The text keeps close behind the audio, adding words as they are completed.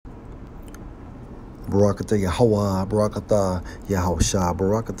Barakatah Yahweh, Barakatah Yahusha,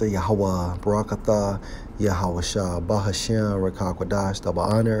 Barakatah Yahweh, Barakatah Yahusha, Bahashem, Rekakwadash, double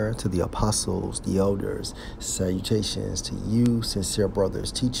honor to the apostles, the elders, salutations to you, sincere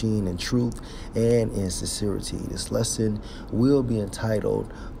brothers, teaching in truth and in sincerity. This lesson will be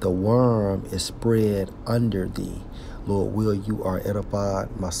entitled, The Worm is Spread Under Thee. Lord will, you are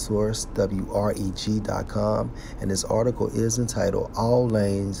edified. My source, WREG.com. And this article is entitled, All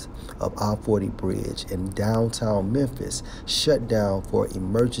Lanes of I-40 Bridge in downtown Memphis shut down for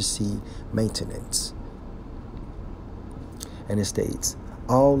emergency maintenance. And it states,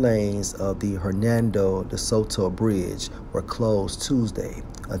 all lanes of the Hernando de Soto Bridge were closed Tuesday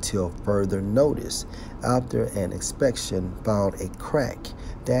until further notice after an inspection found a crack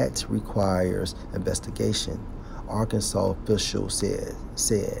that requires investigation. Arkansas officials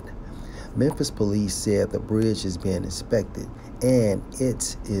said. Memphis police said the bridge is being inspected and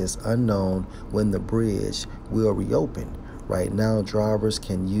it is unknown when the bridge will reopen. Right now, drivers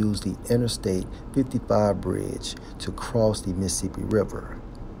can use the Interstate 55 bridge to cross the Mississippi River.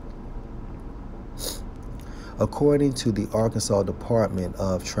 According to the Arkansas Department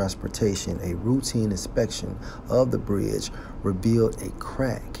of Transportation, a routine inspection of the bridge revealed a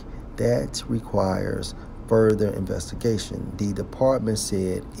crack that requires further investigation. The department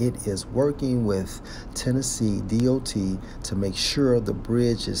said it is working with Tennessee DOT to make sure the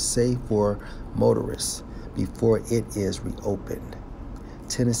bridge is safe for motorists before it is reopened.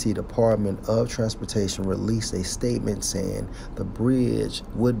 Tennessee Department of Transportation released a statement saying the bridge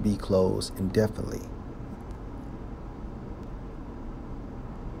would be closed indefinitely.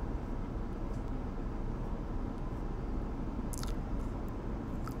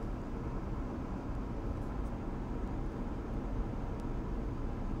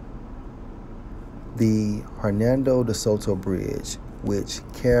 The Hernando de Soto Bridge, which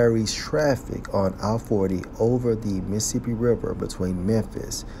carries traffic on I-40 over the Mississippi River between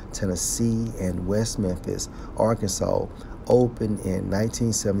Memphis, Tennessee, and West Memphis, Arkansas, opened in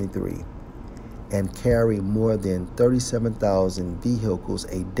 1973 and carried more than 37,000 vehicles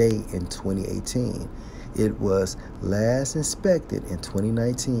a day in 2018. It was last inspected in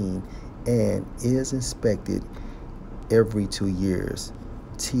 2019 and is inspected every 2 years,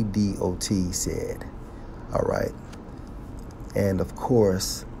 TDOT said. All right. And of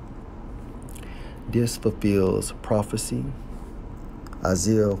course, this fulfills prophecy,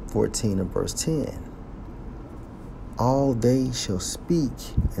 Isaiah 14 and verse 10. All they shall speak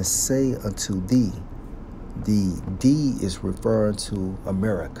and say unto thee. The D is referring to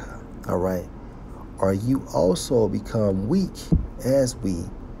America. All right. Are you also become weak as we?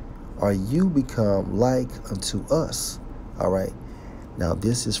 Are you become like unto us? All right. Now,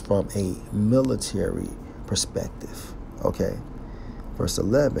 this is from a military perspective, okay? Verse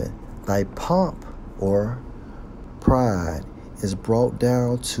 11, thy pomp or pride is brought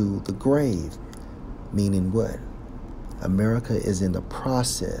down to the grave, meaning what? America is in the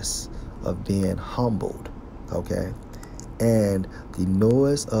process of being humbled, okay? And the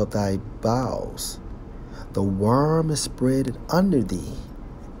noise of thy bowels, the worm is spread under thee,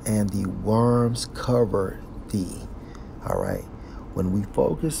 and the worms cover thee, all right? When we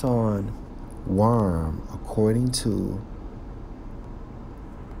focus on worm, according to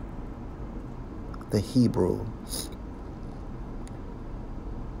the Hebrew,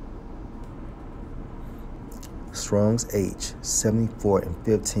 Strong's H 74 and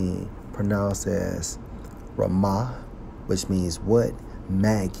 15, pronounced as Ramah, which means what?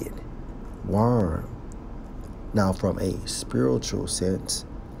 Maggot, worm. Now, from a spiritual sense,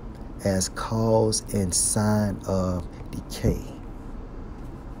 as cause and sign of decay.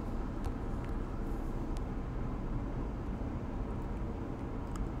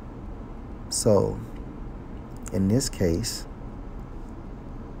 So, in this case,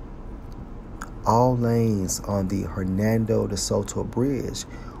 all lanes on the Hernando de Soto Bridge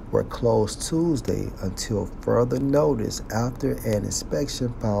were closed Tuesday until further notice after an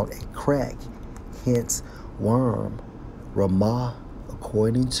inspection found a crack, hence worm, Ramah,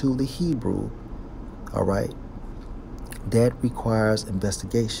 according to the Hebrew, all right, that requires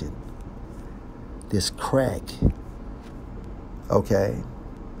investigation. This crack, okay,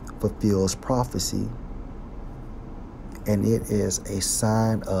 fulfills prophecy, and it is a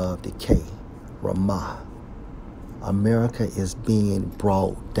sign of decay. Ramah. America is being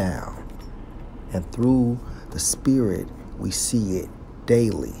brought down, and through the Spirit we see it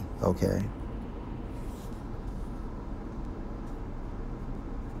daily, okay?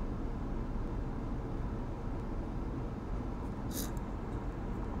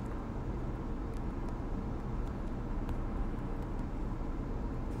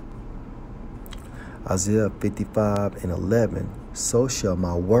 Isaiah 55:11, so shall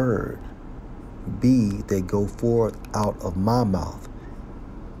my word be that go forth out of my mouth.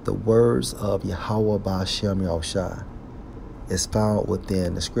 The words of Yahweh Ba'ashem Yahushua is found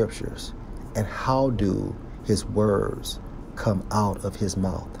within the scriptures. And how do his words come out of his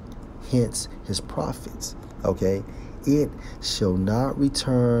mouth? Hence his prophets. Okay? It shall not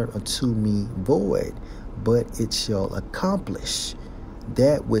return unto me void, but it shall accomplish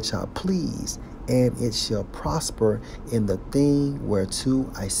that which I please, and it shall prosper in the thing whereto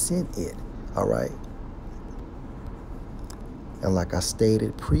I sent it. All right? And like I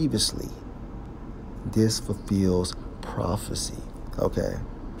stated previously, this fulfills prophecy. Okay?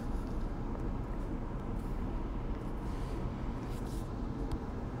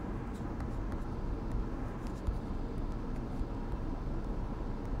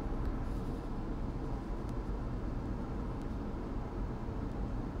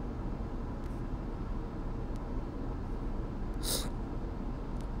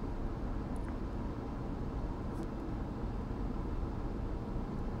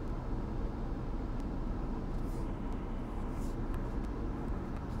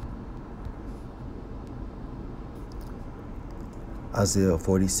 Isaiah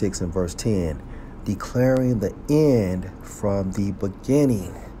 46 and verse 10, declaring the end from the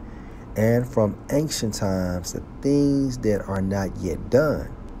beginning and from ancient times the things that are not yet done.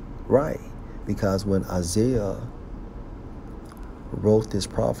 Right? Because when Isaiah wrote this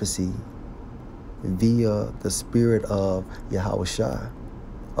prophecy via the spirit of Yahushua,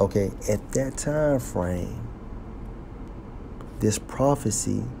 okay, at that time frame, this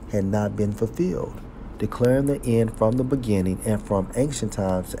prophecy had not been fulfilled. Declaring the end from the beginning and from ancient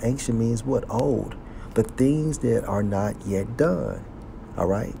times. Ancient means what? Old. The things that are not yet done. All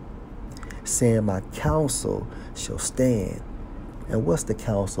right? Saying my counsel shall stand. And what's the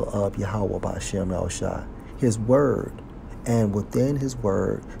counsel of Yahweh Ba'ashem Yahushua? His word. And within his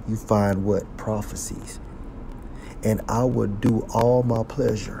word, you find what? Prophecies. And I will do all my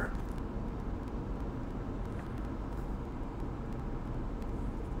pleasure.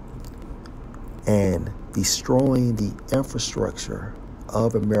 And destroying the infrastructure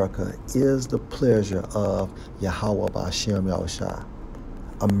of America is the pleasure of Yahweh Ba'ashem Yahushua.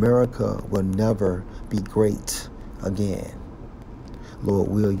 America will never be great again.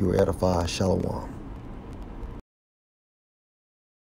 Lord, will you edify? Shalom.